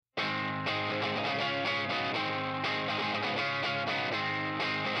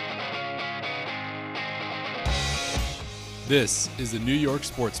This is the New York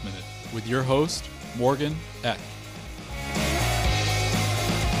Sports Minute with your host, Morgan Eck.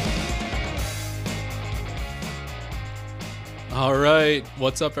 All right,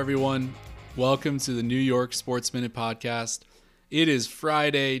 what's up, everyone? Welcome to the New York Sports Minute podcast. It is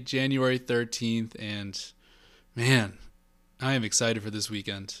Friday, January 13th, and man, I am excited for this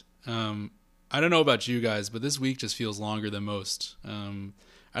weekend. I don't know about you guys, but this week just feels longer than most.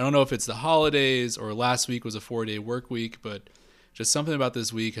 I don't know if it's the holidays or last week was a 4-day work week, but just something about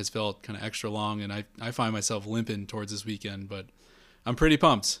this week has felt kind of extra long, and I find myself limping towards this weekend, but I'm pretty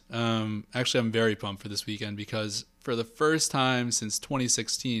pumped. Actually, I'm very pumped for this weekend because for the first time since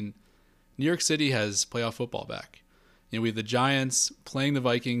 2016, New York City has playoff football back. You know, we have the Giants playing the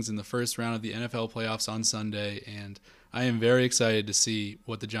Vikings in the first round of the NFL playoffs on Sunday, and I am very excited to see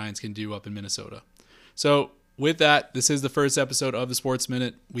what the Giants can do up in Minnesota. So with that, this is the first episode of the Sports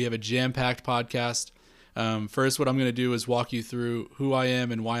Minute. We have a jam-packed podcast. First, what I'm going to do is walk you through who I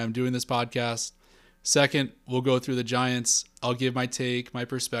am and why I'm doing this podcast. Second, we'll go through the Giants. I'll give my take, my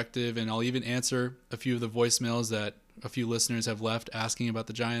perspective, and I'll even answer a few of the voicemails that a few listeners have left asking about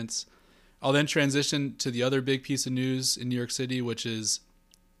the Giants. I'll then transition to the other big piece of news in New York City, which is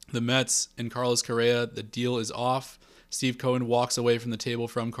the Mets and Carlos Correa. The deal is off. Steve Cohen walks away from the table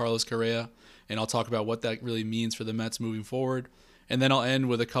from Carlos Correa, and I'll talk about what that really means for the Mets moving forward. And then I'll end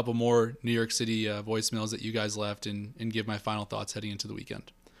with a couple more New York City voicemails that you guys left and give my final thoughts heading into the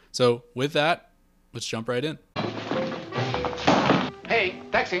weekend. So with that, let's jump right in. Hey,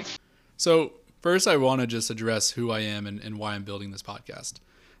 taxi. So first, I want to just address who I am and why I'm building this podcast.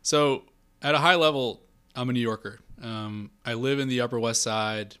 So at a high level, I'm a New Yorker. I live in the Upper West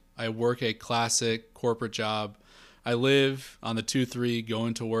Side. I work a classic corporate job. I live on the 2-3,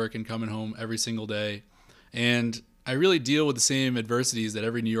 going to work and coming home every single day. And I really deal with the same adversities that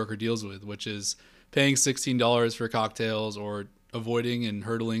every New Yorker deals with, which is paying $16 for cocktails or avoiding and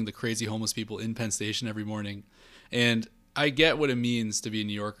hurdling the crazy homeless people in Penn Station every morning. And I get what it means to be a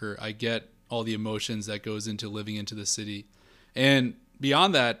New Yorker. I get all the emotions that goes into living into the city. And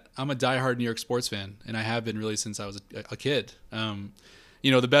beyond that, I'm a diehard New York sports fan, and I have been really since I was a kid.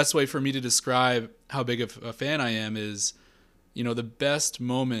 The best way for me to describe how big of a fan I am is, the best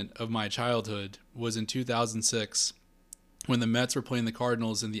moment of my childhood was in 2006 when the Mets were playing the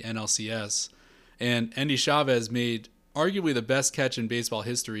Cardinals in the NLCS, and Endy Chavez made arguably the best catch in baseball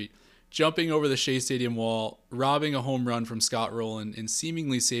history, jumping over the Shea Stadium wall, robbing a home run from Scott Rowland, and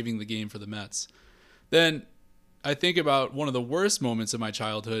seemingly saving the game for the Mets. Then I think about one of the worst moments of my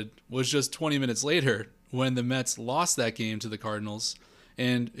childhood was just 20 minutes later when the Mets lost that game to the Cardinals,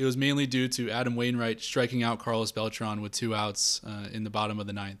 and it was mainly due to Adam Wainwright striking out Carlos Beltran with 2 outs in the bottom of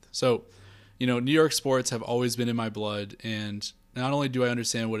the 9th. So, New York sports have always been in my blood, and not only do I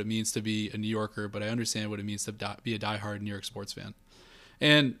understand what it means to be a New Yorker, but I understand what it means to be a diehard New York sports fan.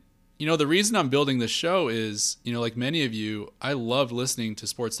 And, the reason I'm building this show is, like many of you, I loved listening to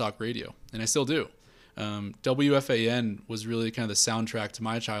sports talk radio, and I still do. WFAN was really kind of the soundtrack to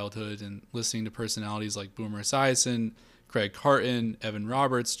my childhood, and listening to personalities like Boomer Esiason, Craig Carton, Evan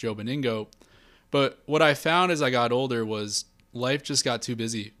Roberts, Joe Beningo. But what I found as I got older was life just got too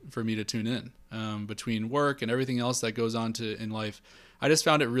busy for me to tune in. Between work and everything else that goes on in life, I just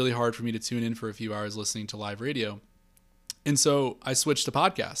found it really hard for me to tune in for a few hours listening to live radio. And so I switched to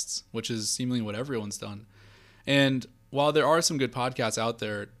podcasts, which is seemingly what everyone's done. And while there are some good podcasts out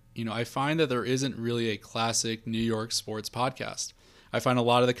there, I find that there isn't really a classic New York sports podcast. I find a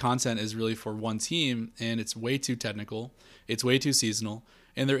lot of the content is really for one team, and it's way too technical, it's way too seasonal,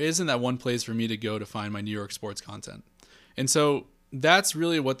 and there isn't that one place for me to go to find my New York sports content. And so that's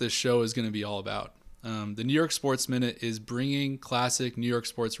really what this show is going to be all about. The New York Sports Minute is bringing classic New York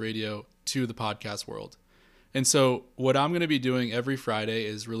sports radio to the podcast world. And so what I'm going to be doing every Friday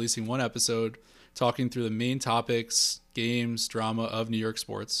is releasing one episode, talking through the main topics, games, drama of New York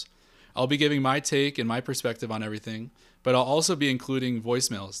sports. I'll be giving my take and my perspective on everything, but I'll also be including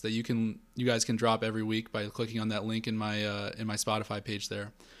voicemails that you guys can drop every week by clicking on that link in my Spotify page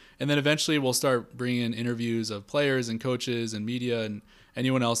there. And then eventually we'll start bringing in interviews of players and coaches and media and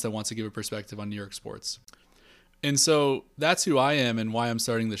anyone else that wants to give a perspective on New York sports. And so that's who I am and why I'm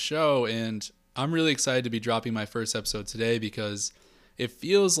starting the show. And I'm really excited to be dropping my first episode today because it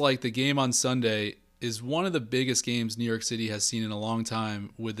feels like the game on Sunday is one of the biggest games New York City has seen in a long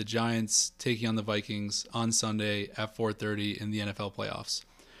time, with the Giants taking on the Vikings on Sunday at 4:30 in the NFL playoffs.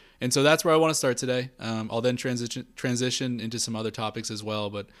 And so that's where I want to start today. I'll then transition into some other topics as well,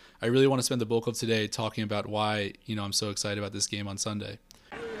 but I really want to spend the bulk of today talking about why I'm so excited about this game on Sunday.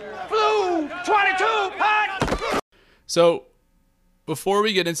 Blue 22 pack. So before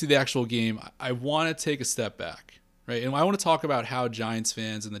we get into the actual game, I want to take a step back right? And I want to talk about how Giants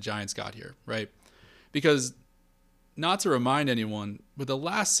fans and the Giants got here, right? Because not to remind anyone, but the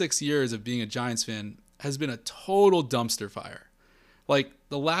last 6 years of being a Giants fan has been a total dumpster fire. Like,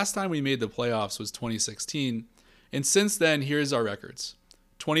 the last time we made the playoffs was 2016, and since then, here's our records.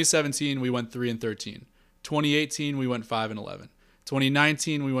 2017, we went 3-13. 2018, we went 5-11.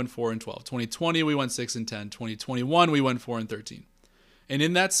 2019, we went 4-12. 2020, we went 6-10. 2021, we went 4-13. And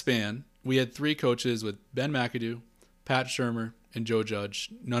in that span, we had 3 coaches with Ben McAdoo, Pat Shurmur, and Joe Judge,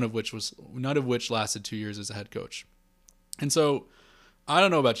 none of which lasted 2 years as a head coach. And so, I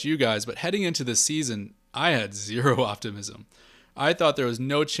don't know about you guys, but heading into this season, I had zero optimism. I thought there was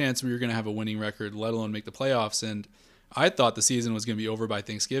no chance we were going to have a winning record, let alone make the playoffs. And I thought the season was going to be over by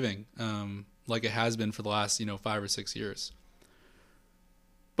Thanksgiving, like it has been for the last 5 or 6 years.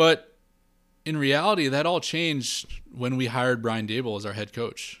 But in reality, that all changed when we hired Brian Daboll as our head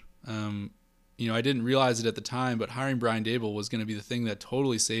coach. I didn't realize it at the time, but hiring Brian Daboll was going to be the thing that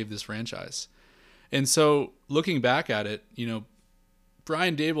totally saved this franchise. And so looking back at it,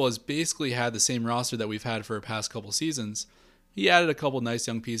 Brian Daboll has basically had the same roster that we've had for the past couple seasons. He added a couple nice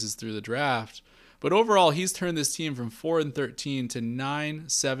young pieces through the draft, but overall he's turned this team from 4-13 to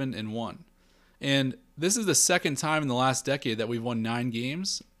 9-7-1. And this is the second time in the last decade that we've won 9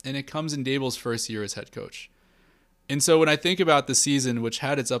 games, and it comes in Daboll's first year as head coach. And so when I think about the season, which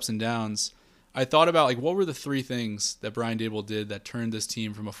had its ups and downs, I thought about what were the 3 things that Brian Daboll did that turned this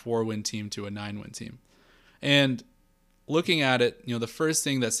team from a 4-win team to a 9-win team. And looking at it, the first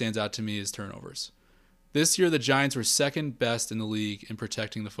thing that stands out to me is turnovers. This year, the Giants were second best in the league in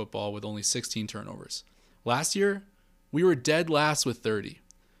protecting the football with only 16 turnovers. Last year, we were dead last with 30.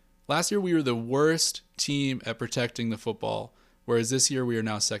 Last year, we were the worst team at protecting the football, whereas this year, we are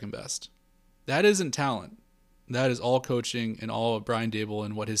now second best. That isn't talent. That is all coaching and all of Brian Daboll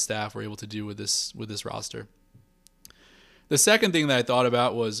and what his staff were able to do with this roster. The second thing that I thought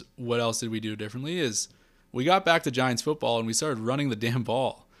about was what else did we do differently is we got back to Giants football and we started running the damn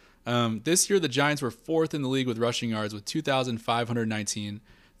ball. This year, the Giants were 4th in the league with rushing yards with 2,519.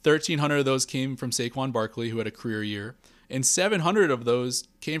 1,300 of those came from Saquon Barkley, who had a career year, and 700 of those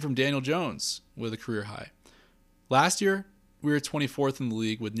came from Daniel Jones with a career high. Last year, we were 24th in the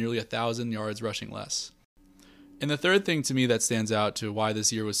league with nearly 1,000 yards rushing less. And the third thing to me that stands out to why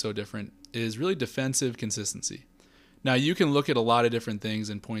this year was so different is really defensive consistency. Now, you can look at a lot of different things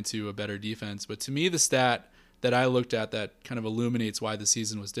and point to a better defense, but to me, the stat that I looked at that kind of illuminates why the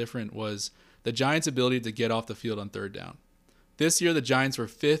season was different was the Giants' ability to get off the field on third down. This year, the Giants were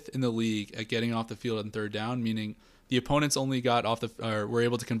 5th in the league at getting off the field on third down, meaning the opponents only were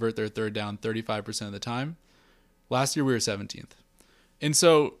able to convert their third down 35% of the time. Last year, we were 17th. And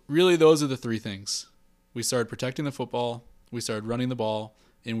so, really, those are the 3 things. We started protecting the football, we started running the ball,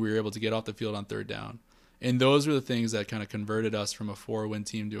 and we were able to get off the field on third down. And those were the things that kind of converted us from a 4-win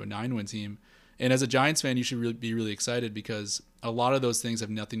team to a 9-win team. And as a Giants fan, you should be really excited because a lot of those things have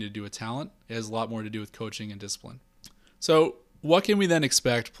nothing to do with talent. It has a lot more to do with coaching and discipline. So what can we then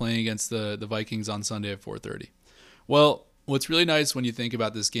expect playing against the Vikings on Sunday at 4:30? Well, what's really nice when you think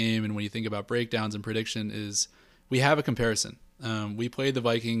about this game and when you think about breakdowns and prediction is we have a comparison. We played the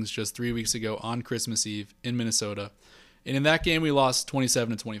Vikings just 3 weeks ago on Christmas Eve in Minnesota. And in that game, we lost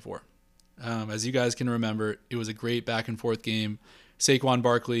 27-24. As you guys can remember, it was a great back and forth game. Saquon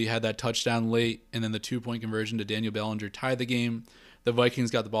Barkley had that touchdown late, and then the 2-point conversion to Daniel Bellinger tied the game. The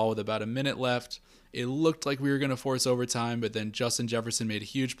Vikings got the ball with about a minute left. It looked like we were going to force overtime, but then Justin Jefferson made a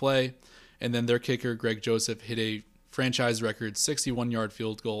huge play, and then their kicker, Greg Joseph, hit a franchise record 61-yard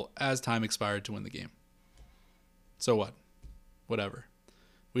field goal as time expired to win the game. So what? Whatever.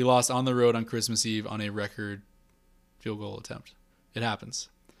 We lost on the road on Christmas Eve on a record field goal attempt. It happens.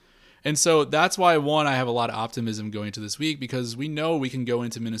 And so that's why, one, I have a lot of optimism going into this week because we know we can go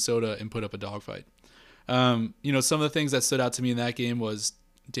into Minnesota and put up a dogfight. Some of the things that stood out to me in that game was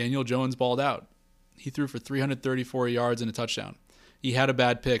Daniel Jones balled out. He threw for 334 yards and a touchdown. He had a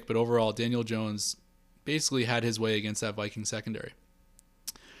bad pick, but overall, Daniel Jones basically had his way against that Viking secondary.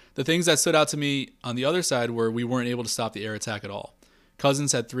 The things that stood out to me on the other side were we weren't able to stop the air attack at all.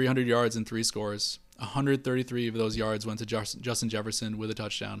 Cousins had 300 yards and 3 scores. 133 of those yards went to Justin Jefferson with a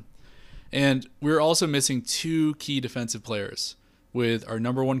touchdown. And we were also missing 2 key defensive players, with our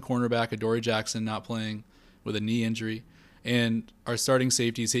number 1 cornerback, Adoree Jackson, not playing with a knee injury, and our starting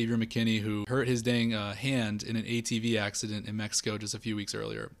safety, Xavier McKinney, who hurt his dang hand in an ATV accident in Mexico just a few weeks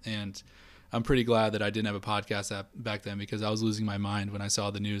earlier. And I'm pretty glad that I didn't have a podcast back then because I was losing my mind when I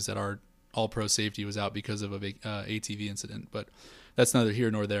saw the news that our all-pro safety was out because of a ATV incident. But that's neither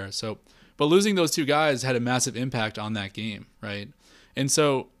here nor there. But losing those 2 guys had a massive impact on that game, right? And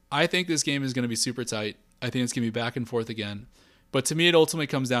so I think this game is going to be super tight. I think it's going to be back and forth again. But to me, it ultimately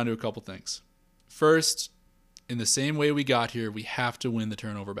comes down to a couple things. First, in the same way we got here, we have to win the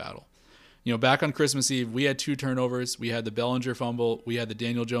turnover battle. Back on Christmas Eve, we had 2 turnovers. We had the Bellinger fumble. We had the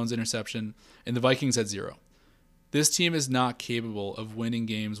Daniel Jones interception. And the Vikings had 0. This team is not capable of winning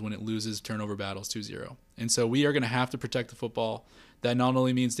games when it loses turnover battles 2-0. And so we are going to have to protect the football. That not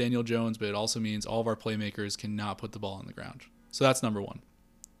only means Daniel Jones, but it also means all of our playmakers cannot put the ball on the ground. So that's number 1.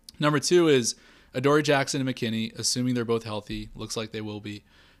 Number 2 is Adoree Jackson and McKinney, assuming they're both healthy, looks like they will be,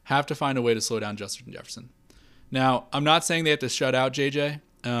 have to find a way to slow down Justin Jefferson. Now, I'm not saying they have to shut out JJ.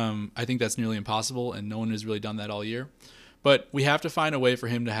 I think that's nearly impossible, and no one has really done that all year. But we have to find a way for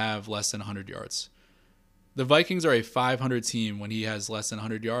him to have less than 100 yards. The Vikings are a 500 team when he has less than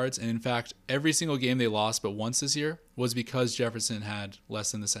 100 yards, and in fact, every single game they lost but once this year was because Jefferson had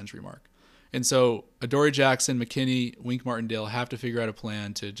less than the century mark. And so Adoree Jackson, McKinney, Wink Martindale have to figure out a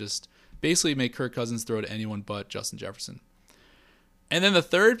plan to just basically make Kirk Cousins throw to anyone but Justin Jefferson. And then the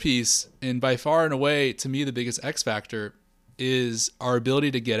third piece, and by far and away, to me, the biggest X factor, is our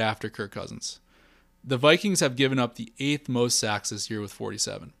ability to get after Kirk Cousins. The Vikings have given up the 8th most sacks this year with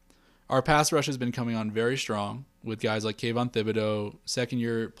 47. Our pass rush has been coming on very strong with guys like Kayvon Thibodeau,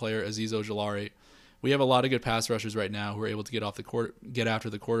 second-year player Azeez Ojulari. We have a lot of good pass rushers right now who are able to get after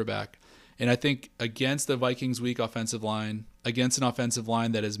the quarterback. And I think against the Vikings' weak offensive line, against an offensive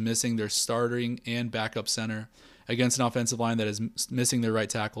line that is missing their starting and backup center, against an offensive line that is missing their right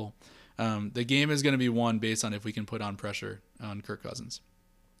tackle, the game is going to be won based on if we can put on pressure on Kirk Cousins.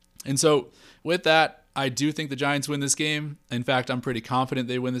 And so with that, I do think the Giants win this game. In fact, I'm pretty confident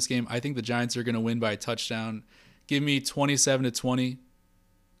they win this game. I think the Giants are going to win by a touchdown. Give me 27-20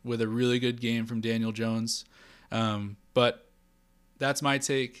 with a really good game from Daniel Jones. But that's my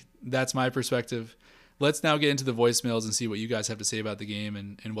take. That's my perspective. Let's now get into the voicemails and see what you guys have to say about the game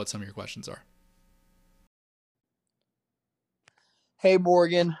and what some of your questions are. Hey,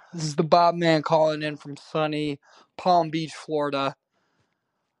 Morgan. This is the Bob Man calling in from sunny Palm Beach, Florida,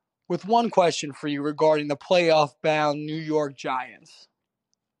 with one question for you regarding the playoff-bound New York Giants.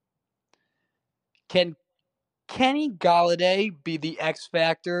 Can Kenny Golladay be the X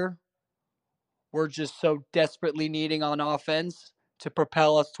factor we're just so desperately needing on offense to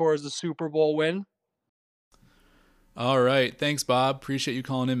propel us towards the Super Bowl win? All right. Thanks, Bob. Appreciate you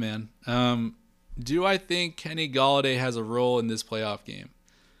calling in, man. Do I think Kenny Golladay has a role in this playoff game?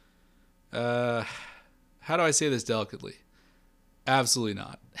 How do I say this delicately? Absolutely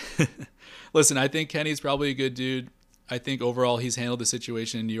not. Listen, I think Kenny's probably a good dude. I think overall he's handled the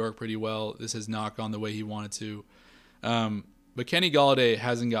situation in New York pretty well. This has not gone the way he wanted to. But Kenny Golladay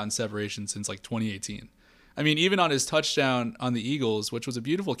hasn't gotten separation since like 2018. I mean, even on his touchdown on the Eagles, which was a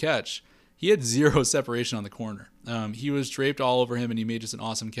beautiful catch, he had 0 separation on the corner. He was draped all over him and he made just an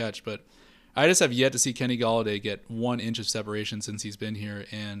awesome catch. But I just have yet to see Kenny Golladay get 1 inch of separation since he's been here.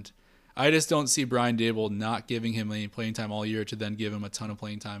 And I just don't see Brian Daboll not giving him any playing time all year to then give him a ton of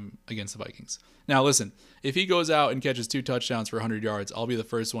playing time against the Vikings. Now, listen, if he goes out and catches 2 touchdowns for 100 yards, I'll be the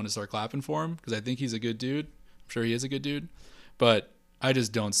first one to start clapping for him because I think he's a good dude. I'm sure he is a good dude. But I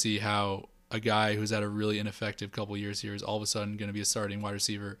just don't see how a guy who's had a really ineffective couple years here is all of a sudden going to be a starting wide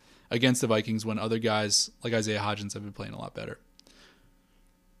receiver against the Vikings when other guys like Isaiah Hodgins have been playing a lot better.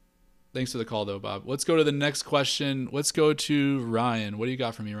 Thanks for the call, though, Bob. Let's go to the next question. Let's go to Ryan. What do you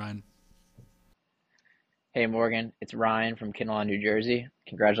got for me, Ryan? Hey, Morgan. It's Ryan from Kinnelon, New Jersey.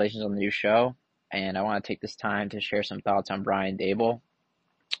 Congratulations on the new show. And I want to take this time to share some thoughts on Brian Daboll.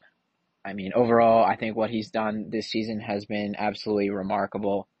 I mean, overall, I think what he's done this season has been absolutely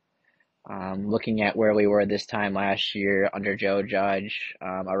remarkable. Looking at where we were this time last year under Joe Judge,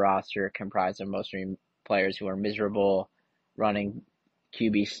 a roster comprised of mostly players who are miserable, running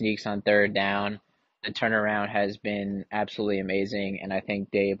QB sneaks on third down. The turnaround has been absolutely amazing, and I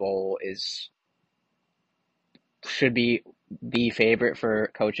think Daboll should be the favorite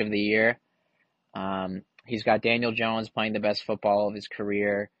for Coach of the Year. He's got Daniel Jones playing the best football of his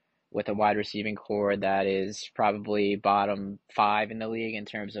career with a wide receiving core that is probably bottom 5 in the league in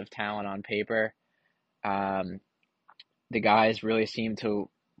terms of talent on paper. The guys really seem to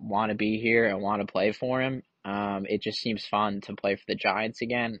want to be here and want to play for him. It just seems fun to play for the Giants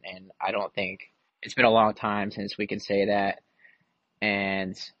again, and I don't think it's been a long time since we could say that.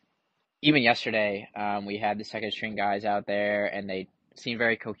 And even yesterday, we had the second string guys out there, and they seemed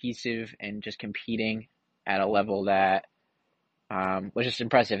very cohesive and just competing at a level that was just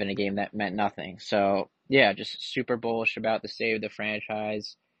impressive in a game that meant nothing. So, yeah, just super bullish about the state of the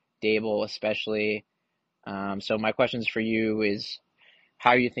franchise, Daboll especially. So my questions for you is,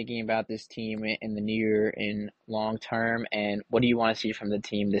 how are you thinking about this team in the near and long term, and what do you want to see from the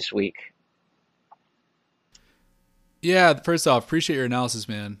team this week? Yeah, first off, appreciate your analysis,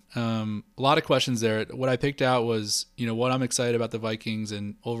 man. A lot of questions there. What I picked out was, what I'm excited about the Vikings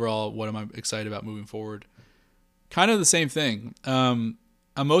and overall what am I excited about moving forward. Kind of the same thing. I'm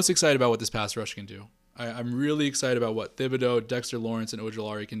most excited about what this pass rush can do. I'm really excited about what Thibodeau, Dexter Lawrence, and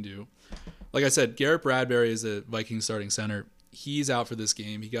Ojulari can do. Like I said, Garrett Bradbury is the Vikings starting center. He's out for this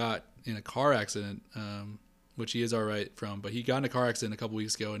game. He got in a car accident, which he is all right from, but he got in a car accident a couple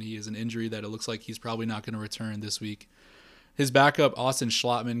weeks ago, and he has an injury that it looks like he's probably not going to return this week. His backup, Austin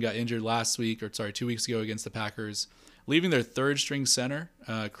Schlottman, got injured 2 weeks ago against the Packers, leaving their third string center,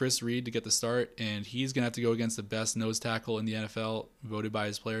 Chris Reed, to get the start, and he's going to have to go against the best nose tackle in the NFL, voted by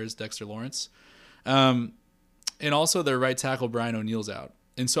his players, Dexter Lawrence. And also their right tackle, Brian O'Neill's out.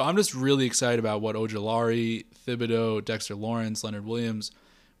 And so I'm just really excited about what Ojulari, Thibodeau, Dexter Lawrence, Leonard Williams,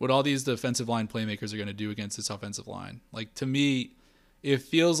 what all these defensive line playmakers are going to do against this offensive line. Like, to me, it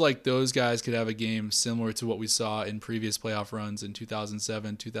feels like those guys could have a game similar to what we saw in previous playoff runs in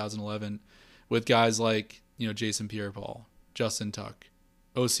 2007, 2011, with guys like, Jason Pierre-Paul, Justin Tuck,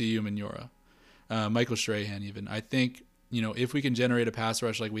 OCU Umenyiora, Michael Strahan even. I think, if we can generate a pass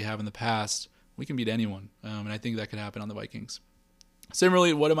rush like we have in the past, we can beat anyone. And I think that could happen on the Vikings.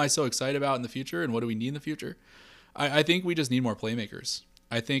 Similarly, what am I so excited about in the future and what do we need in the future? I think we just need more playmakers.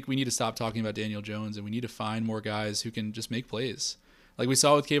 I think we need to stop talking about Daniel Jones and we need to find more guys who can just make plays. Like we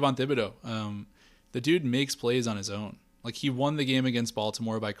saw with Kayvon Thibodeau. The dude makes plays on his own. Like, he won the game against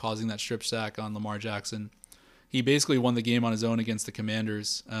Baltimore by causing that strip sack on Lamar Jackson. He basically won the game on his own against the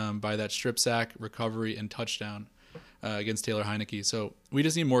Commanders by that strip sack, recovery, and touchdown against Taylor Heineke. So we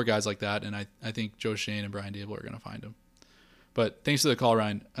just need more guys like that, and I think Joe Shane and Brian Dable are going to find him. But thanks for the call,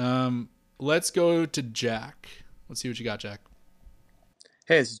 Ryan. Let's go to Jack. Let's see what you got, Jack.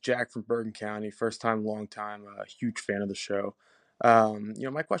 Hey, this is Jack from Bergen County. First time, long time, huge fan of the show.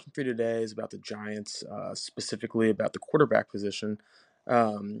 My question for you today is about the Giants, specifically about the quarterback position.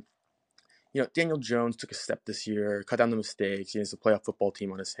 Daniel Jones took a step this year, cut down the mistakes. He has a playoff football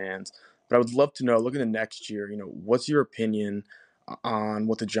team on his hands. But I would love to know, looking to next year, what's your opinion on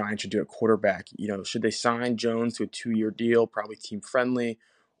what the Giants should do at quarterback? Should they sign Jones to a 2-year deal, probably team friendly,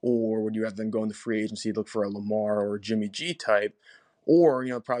 or would you have them go into free agency, look for a Lamar or a Jimmy G type? Or,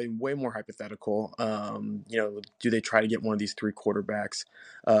 probably way more hypothetical, do they try to get one of these 3 quarterbacks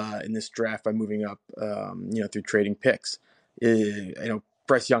in this draft by moving up, through trading picks?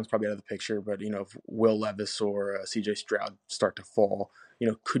 Bryce Young's probably out of the picture, but, if Will Levis or CJ Stroud start to fall,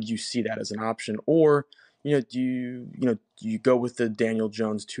 could you see that as an option? Or, do you go with the Daniel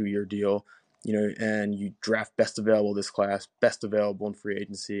Jones 2-year deal, and you draft best available this class, best available in free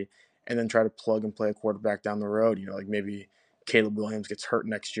agency, and then try to plug and play a quarterback down the road, like maybe Caleb Williams gets hurt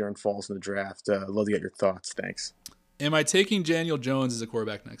next year and falls in the draft. Love to get your thoughts. Thanks. Am I taking Daniel Jones as a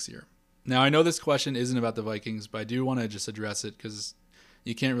quarterback next year? Now, I know this question isn't about the Vikings, but I do want to just address it because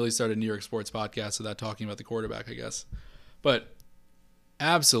you can't really start a New York sports podcast without talking about the quarterback, I guess. But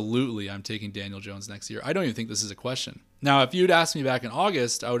absolutely, I'm taking Daniel Jones next year. I don't even think this is a question. Now, if you'd asked me back in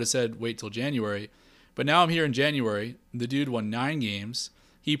August, I would have said wait till January. But now I'm here in January. The dude won 9 games.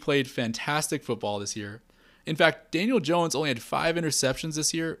 He played fantastic football this year. In fact, Daniel Jones only had 5 interceptions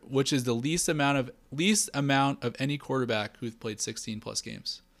this year, which is the least amount of any quarterback who's played 16 plus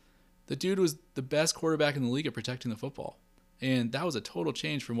games. The dude was the best quarterback in the league at protecting the football. And that was a total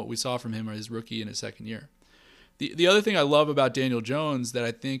change from what we saw from him as his rookie and his second year. The other thing I love about Daniel Jones that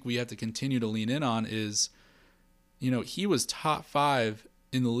I think we have to continue to lean in on is, he was top 5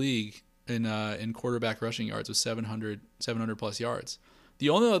 in the league in quarterback rushing yards with 700 plus yards. The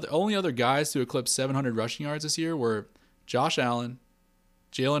only other guys to eclipse 700 rushing yards this year were Josh Allen,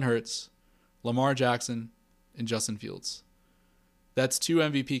 Jalen Hurts, Lamar Jackson, and Justin Fields. That's 2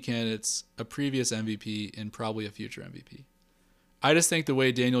 MVP candidates, a previous MVP, and probably a future MVP. I just think the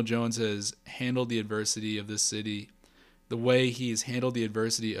way Daniel Jones has handled the adversity of this city, the way he's handled the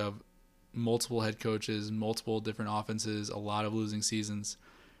adversity of multiple head coaches, multiple different offenses, a lot of losing seasons,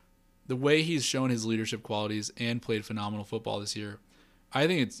 the way he's shown his leadership qualities and played phenomenal football this year, I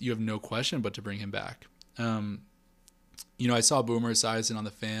think you have no question but to bring him back. I saw Boomer Esiason on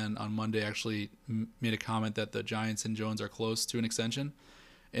The Fan on Monday actually made a comment that the Giants and Jones are close to an extension,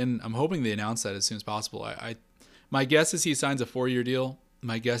 and I'm hoping they announce that as soon as possible. My guess is he signs a 4-year deal.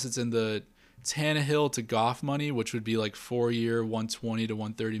 My guess it's in the Tannehill to Goff money, which would be like 4-year, 120 to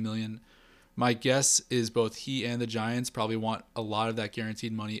 130 million. My guess is both he and the Giants probably want a lot of that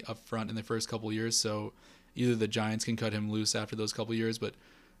guaranteed money up front in the first couple of years, so either the Giants can cut him loose after those couple of years, but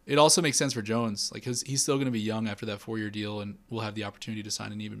it also makes sense for Jones. Like, he's still going to be young after that 4-year deal, and will have the opportunity to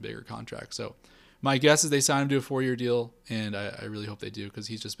sign an even bigger contract. So My guess is they sign him to a 4-year deal, and I really hope they do because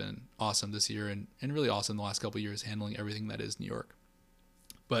he's just been awesome this year and really awesome the last couple of years handling everything that is New York.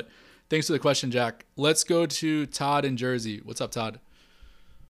 But thanks for the question, Jack. Let's go to Todd in Jersey. What's up, Todd?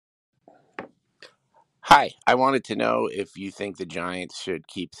 Hi, I wanted to know if you think the Giants should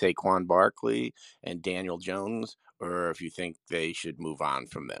keep Saquon Barkley and Daniel Jones, or if you think they should move on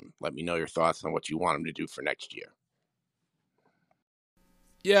from them. Let me know your thoughts on what you want them to do for next year.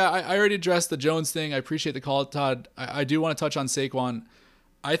 Yeah, I already addressed the Jones thing. I appreciate the call, Todd. I do want to touch on Saquon.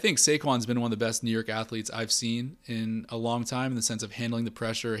 I think Saquon's been one of the best New York athletes I've seen in a long time in the sense of handling the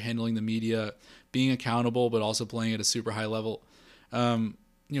pressure, handling the media, being accountable, but also playing at a super high level.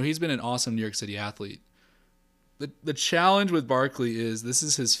 He's been an awesome New York City athlete. The challenge with Barkley is this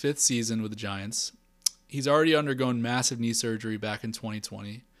is his 5th season with the Giants. He's already undergone massive knee surgery back in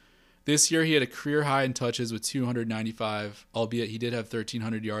 2020. This year he had a career high in touches with 295, albeit he did have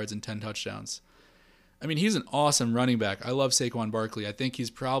 1,300 yards and 10 touchdowns. I mean, he's an awesome running back. I love Saquon Barkley. I think he's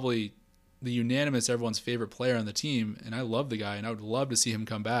probably the unanimous everyone's favorite player on the team, and I love the guy, and I would love to see him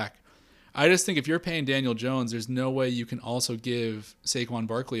come back. I just think if you're paying Daniel Jones, there's no way you can also give Saquon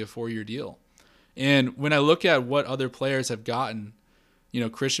Barkley a 4-year deal. And when I look at what other players have gotten,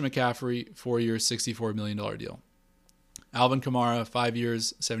 Christian McCaffrey, 4 years, $64 million deal. Alvin Kamara, 5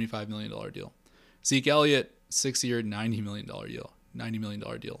 years, $75 million deal. Zeke Elliott, 6-year, $90 million deal. $90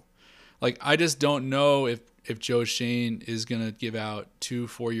 million deal. Like, I just don't know if Joe Shane is going to give out 2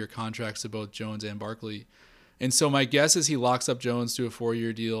 4-year contracts to both Jones and Barkley. And so my guess is he locks up Jones to a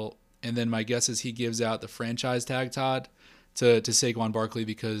 4-year deal. And then my guess is he gives out the franchise tag, Todd, to Saquon Barkley,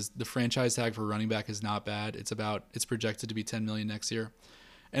 because the franchise tag for running back is not bad. It's projected to be $10 million next year.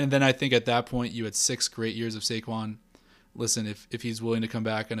 And then I think at that point you had 6 great years of Saquon. Listen, if he's willing to come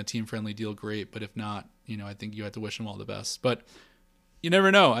back on a team-friendly deal, great. But if not, I think you have to wish him all the best. But you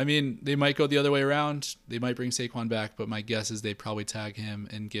never know. I mean, they might go the other way around. They might bring Saquon back, but my guess is they probably tag him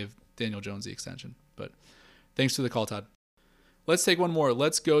and give Daniel Jones the extension. But thanks for the call, Todd. Let's take one more.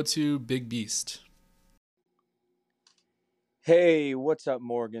 Let's go to Big Beast. Hey, what's up,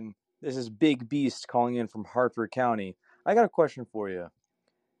 Morgan? This is Big Beast calling in from Hartford County. I got a question for you.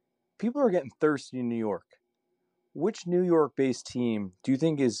 People are getting thirsty in New York. Which New York-based team do you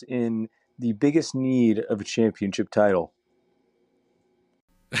think is in the biggest need of a championship title?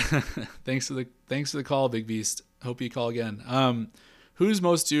 Thanks for the call, Big Beast. Hope you call again. Who's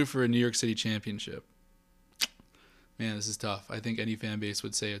most due for a New York City championship? Man, this is tough. I think any fan base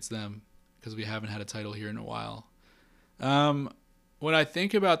would say it's them because we haven't had a title here in a while. When I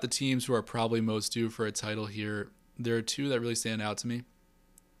think about the teams who are probably most due for a title here, there are 2 that really stand out to me.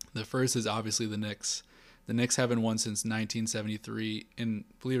 The first is obviously the Knicks. The Knicks haven't won since 1973, and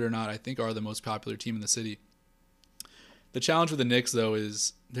believe it or not, I think are the most popular team in the city. The challenge with the Knicks, though,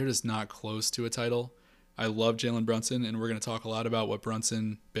 is they're just not close to a title. I love Jalen Brunson, and we're going to talk a lot about what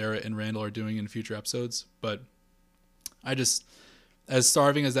Brunson, Barrett, and Randall are doing in future episodes, but as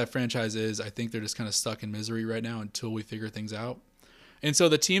starving as that franchise is, I think they're just kind of stuck in misery right now until we figure things out. And so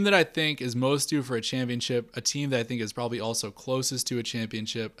the team that I think is most due for a championship, a team that I think is probably also closest to a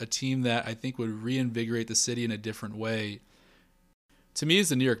championship, a team that I think would reinvigorate the city in a different way, to me is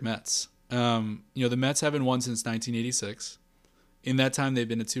the New York Mets. The Mets haven't won since 1986. In that time, they've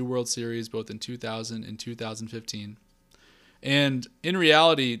been to 2 World Series, both in 2000 and 2015. And in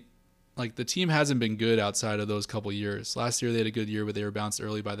reality, like, the team hasn't been good outside of those couple years. Last year they had a good year, but they were bounced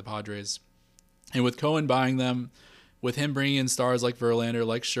early by the Padres. And with Cohen buying them, with him bringing in stars like Verlander,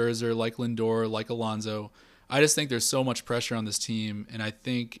 like Scherzer, like Lindor, like Alonso, I just think there's so much pressure on this team, and I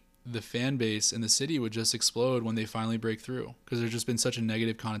think the fan base in the city would just explode when they finally break through because there's just been such a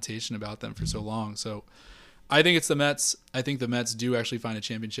negative connotation about them for so long. So I think it's the Mets. I think the Mets do actually find a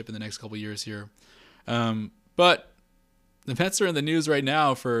championship in the next couple of years here. But the Mets are in the news right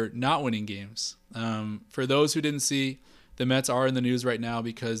now for not winning games. For those who didn't see, the Mets are in the news right now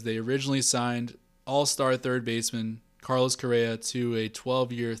because they originally signed all-star third baseman Carlos Correa to a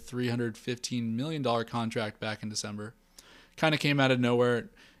 12-year, $315 million contract back in December. Kind of came out of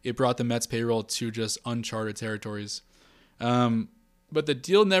nowhere. It brought the Mets payroll to just uncharted territories. But the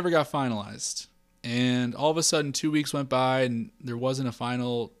deal never got finalized. And all of a sudden, 2 weeks went by and there wasn't a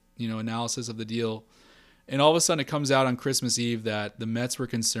final, analysis of the deal. And all of a sudden it comes out on Christmas Eve that the Mets were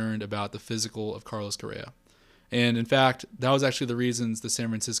concerned about the physical of Carlos Correa. And in fact, that was actually the reasons the San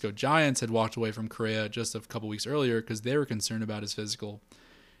Francisco Giants had walked away from Correa just a couple weeks earlier because they were concerned about his physical.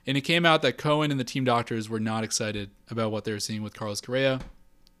 And it came out that Cohen and the team doctors were not excited about what they were seeing with Carlos Correa.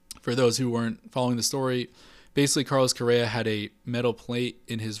 For those who weren't following the story, basically Carlos Correa had a metal plate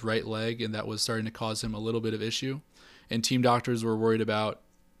in his right leg, and that was starting to cause him a little bit of issue. And team doctors were worried about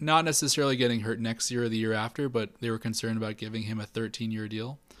not necessarily getting hurt next year or the year after, but they were concerned about giving him a 13-year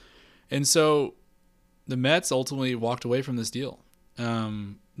deal. And so the Mets ultimately walked away from this deal.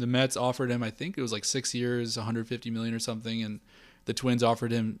 The Mets offered him, I think it was like 6 years, $150 million or something, and the Twins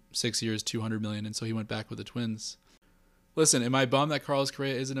offered him 6 years, $200 million, and so he went back with the Twins. Listen, am I bummed that Carlos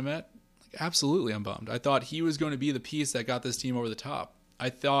Correa isn't a Met? Absolutely, I'm bummed. I thought he was going to be the piece that got this team over the top. I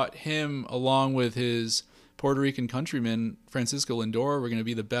thought him, along with his Puerto Rican countryman, Francisco Lindor, were going to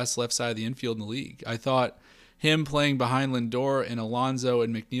be the best left side of the infield in the league. I thought him playing behind Lindor and Alonso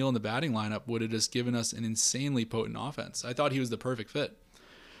and McNeil in the batting lineup would have just given us an insanely potent offense. I thought he was the perfect fit.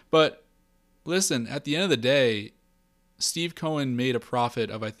 But listen, at the end of the day, Steve Cohen made a profit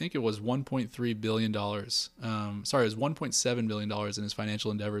of, I think it was $1.3 billion. It was $1.7 billion in his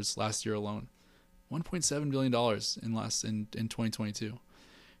financial endeavors last year alone. $1.7 billion in 2022.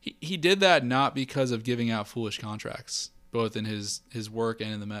 He did that not because of giving out foolish contracts, both in his work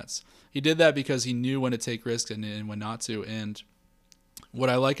and in the Mets. He did that because he knew when to take risks and when not to. And what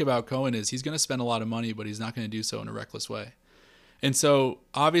I like about Cohen is he's going to spend a lot of money, but he's not going to do so in a reckless way. And so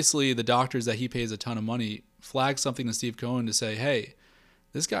obviously the doctors that he pays a ton of money flag something to Steve Cohen to say, hey,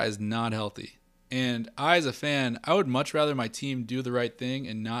 this guy is not healthy. And I, as a fan, I would much rather my team do the right thing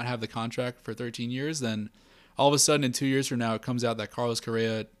and not have the contract for 13 years than all of a sudden in 2 years from now it comes out that Carlos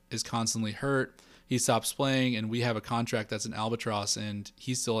Correa is constantly hurt, he stops playing, and we have a contract that's an albatross and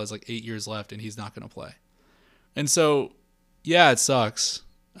he still has like 8 years left and he's not going to play. And so, yeah, it sucks.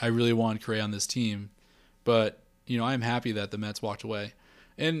 I really want Correa on this team. But, I'm happy that the Mets walked away.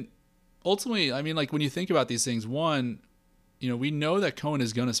 And ultimately, I mean, like when you think about these things, one, we know that Cohen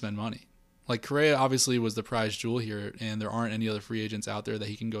is going to spend money. Like Correa obviously was the prize jewel here, and there aren't any other free agents out there that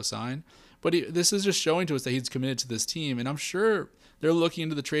he can go sign. But this is just showing to us that he's committed to this team, and I'm sure they're looking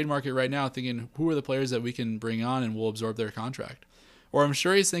into the trade market right now thinking, who are the players that we can bring on and we'll absorb their contract? Or I'm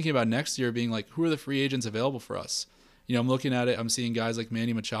sure he's thinking about next year being like, who are the free agents available for us? I'm looking at it, I'm seeing guys like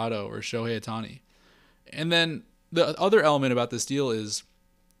Manny Machado or Shohei Ohtani. And then the other element about this deal is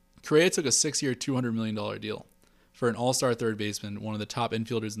Correa took a 6-year, $200 million deal for an all-star third baseman, one of the top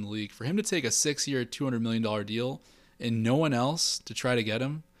infielders in the league. For him to take a 6-year, $200 million deal and no one else to try to get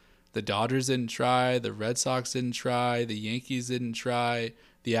him, the Dodgers didn't try, the Red Sox didn't try, the Yankees didn't try,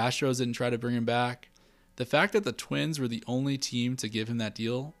 the Astros didn't try to bring him back. The fact that the Twins were the only team to give him that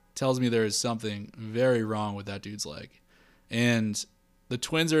deal tells me there is something very wrong with that dude's leg. And the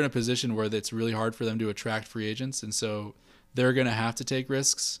Twins are in a position where it's really hard for them to attract free agents, and so they're going to have to take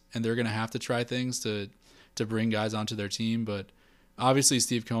risks and they're going to have to try things to bring guys onto their team. But obviously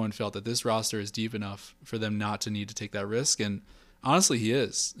Steve Cohen felt that this roster is deep enough for them not to need to take that risk. And honestly, he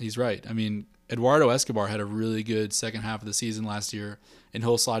is. He's right. I mean, Eduardo Escobar had a really good second half of the season last year, and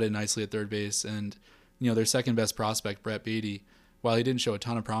he'll slide in nicely at third base. And, their second best prospect, Brett Beatty, while he didn't show a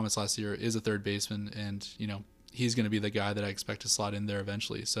ton of promise last year, is a third baseman. And, he's going to be the guy that I expect to slide in there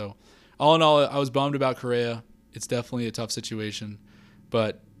eventually. So all in all, I was bummed about Correa. It's definitely a tough situation,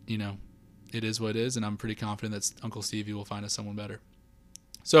 but, it is what it is, and I'm pretty confident that Uncle Stevie will find us someone better.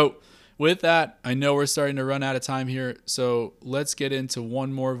 So with that, I know we're starting to run out of time here, so let's get into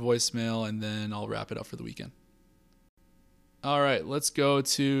one more voicemail, and then I'll wrap it up for the weekend. All right, let's go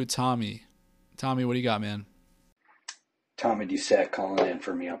to Tommy. Tommy, what do you got, man? Tommy Doucette calling in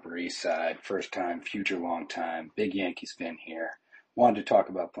from the Upper East Side. First time, future long time. Big Yankees fan here. Wanted to talk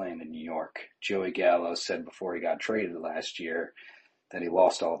about playing in New York. Joey Gallo said before he got traded last year that he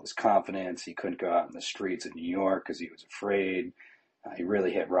lost all of his confidence. He couldn't go out in the streets of New York because he was afraid. He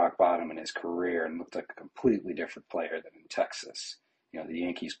really hit rock bottom in his career and looked like a completely different player than in Texas. The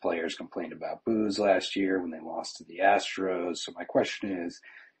Yankees players complained about booze last year when they lost to the Astros. So my question is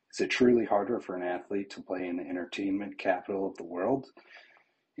it truly harder for an athlete to play in the entertainment capital of the world?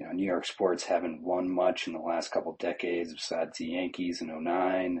 New York sports haven't won much in the last couple decades besides the Yankees in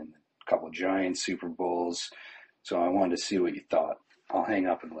 '09 and a couple of Giants Super Bowls. So I wanted to see what you thought. I'll hang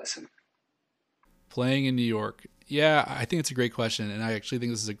up and listen. Playing in New York. Yeah, I think it's a great question, and I actually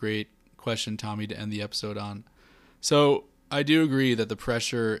think this is a great question, Tommy, to end the episode on. So I do agree that the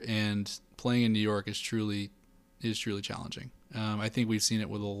pressure and playing in New York is truly challenging. I think we've seen it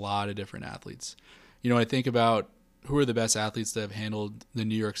with a lot of different athletes. I think about who are the best athletes that have handled the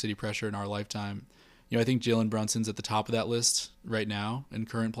New York City pressure in our lifetime. I think Jalen Brunson's at the top of that list right now in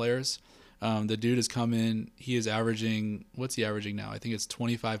current players. The dude has come in. He is averaging, what's he averaging now? I think it's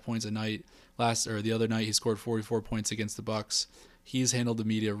 25 points a night. The other night he scored 44 points against the Bucks. He's handled the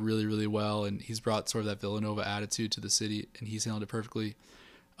media really, really well, and he's brought sort of that Villanova attitude to the city, and he's handled it perfectly.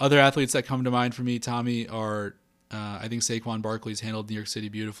 Other athletes that come to mind for me, Tommy, are I think Saquon Barkley's handled New York City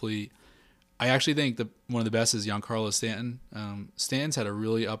beautifully. I actually think one of the best is Giancarlo Stanton. Stanton's had a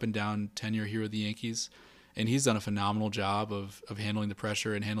really up and down tenure here with the Yankees, and he's done a phenomenal job of handling the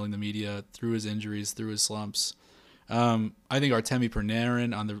pressure and handling the media through his injuries, through his slumps. I think Artemi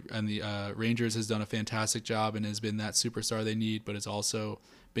Panarin on the Rangers has done a fantastic job and has been that superstar they need, but has also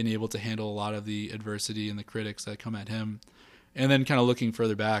been able to handle a lot of the adversity and the critics that come at him. And then kind of looking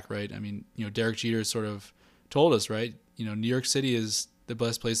further back, right? I mean, Derek Jeter sort of told us, right? New York City is the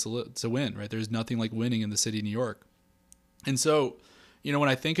best place to win, right? There's nothing like winning in the city of New York. And so, when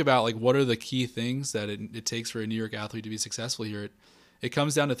I think about like what are the key things that it takes for a New York athlete to be successful here, it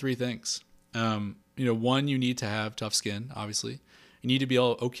comes down to three things. One, you need to have tough skin, obviously. You need to be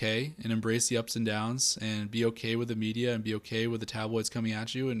okay and embrace the ups and downs and be okay with the media and be okay with the tabloids coming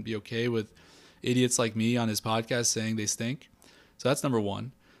at you and be okay with idiots like me on his podcast saying they stink. So that's number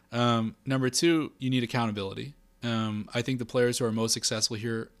one. Number two, you need accountability. I think the players who are most successful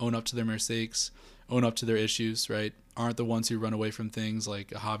here own up to their mistakes, own up to their issues, right? Aren't the ones who run away from things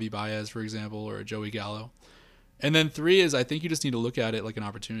like a Javi Baez, for example, or a Joey Gallo. And then three is I think you just need to look at it like an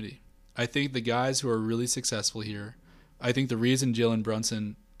opportunity. I think the guys who are really successful here, I think the reason Jalen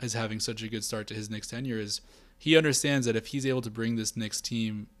Brunson is having such a good start to his Knicks tenure is he understands that if he's able to bring this Knicks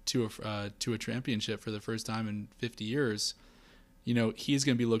team to a championship for the first time in 50 years, he's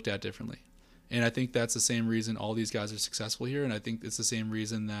going to be looked at differently. And I think that's the same reason all these guys are successful here. And I think it's the same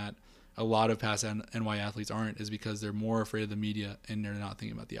reason that a lot of past NY athletes aren't, is because they're more afraid of the media and they're not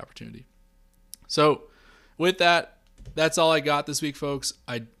thinking about the opportunity. So with that, that's all I got this week, folks.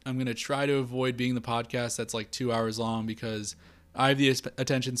 I'm going to try to avoid being the podcast that's like 2 hours long because I have the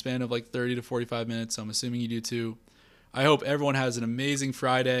attention span of like 30 to 45 minutes. So I'm assuming you do too. I hope everyone has an amazing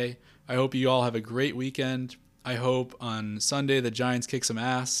Friday. I hope you all have a great weekend. I hope on Sunday the Giants kick some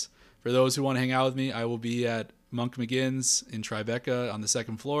ass. For those who want to hang out with me, I will be at Monk McGinn's in Tribeca on the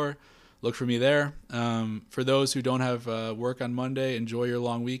second floor. Look for me there. For those who don't have work on Monday, enjoy your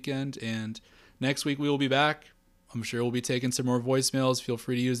long weekend. And next week we will be back. I'm sure we'll be taking some more voicemails. Feel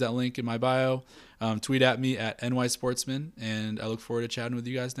free to use that link in my bio. Tweet at me at NYSportsman. And I look forward to chatting with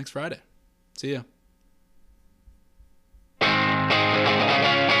you guys next Friday. See ya.